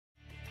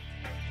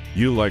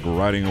You'll like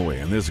riding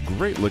away in this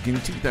great-looking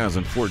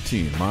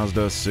 2014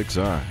 Mazda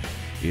 6i.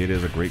 It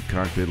is a great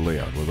cockpit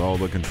layout with all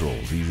the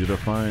controls, easy to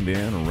find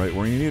and right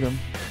where you need them.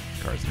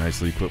 The car's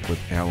nicely equipped with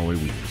alloy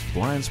wheels,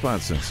 blind spot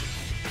sensor,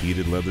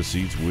 heated leather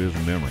seats with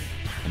memory,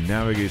 a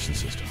navigation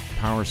system,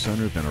 power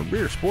sunroof, and a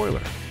rear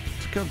spoiler.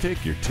 So come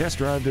take your test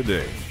drive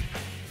today.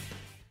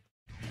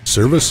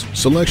 Service,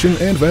 selection,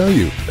 and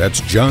value. That's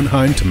John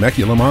Hine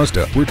Temecula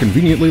Mazda. We're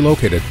conveniently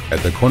located at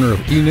the corner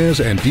of Inez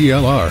and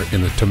DLR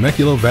in the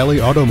Temecula Valley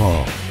Auto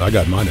Mall. I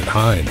got mine at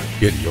Hine.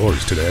 Get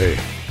yours today.